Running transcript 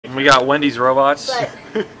We got Wendy's robots.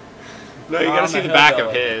 No, you gotta see the back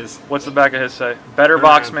of his. What's the back of his say? Better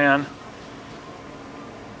box man.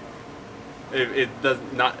 It does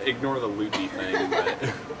not ignore the loopy thing,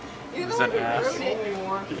 but It's an ass.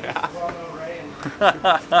 yeah.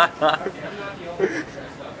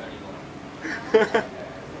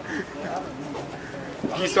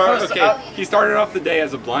 He started off the day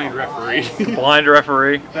as a blind referee. Blind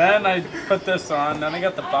referee. Then I put this on, then I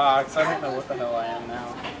got the box. I don't know what the hell I am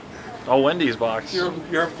now. Oh, Wendy's box. You're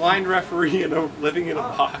a blind referee and living in a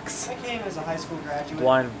box. I came as a high school graduate.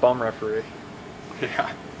 Blind bum referee.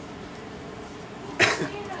 Yeah.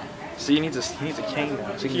 See, he needs a cane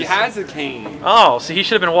now. So He has a cane. Oh, see, he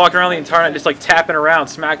should have been walking around the entire night just like tapping around,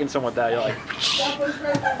 smacking someone with that. You're like,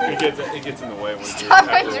 It gets in the way when Stop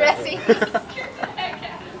undressing.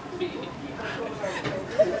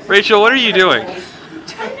 Rachel, what are you doing?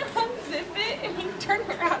 Trying to unzip it and he turned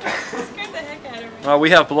around and scared the heck out of me. We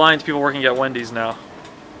have blind people working at Wendy's now.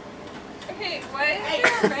 Okay, why is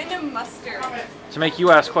there a random mustard? To make you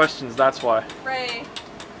ask questions, that's why. Ray.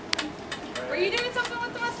 Were you doing something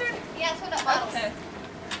with the mustard? Yeah, soda bottles. Okay.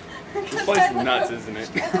 This place is nuts, isn't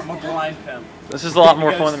it? I'm a blind pimp. This is a lot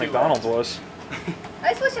more fun than McDonald's was. I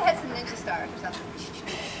just wish I had some ninja stars or something.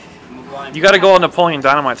 I'm a blind You gotta go on Napoleon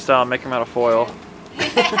Dynamite style and make them out of foil.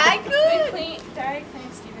 I could. Did I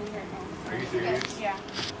clean Steven here at home? Are you serious? Yeah.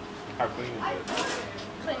 How clean is it?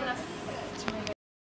 Clean enough.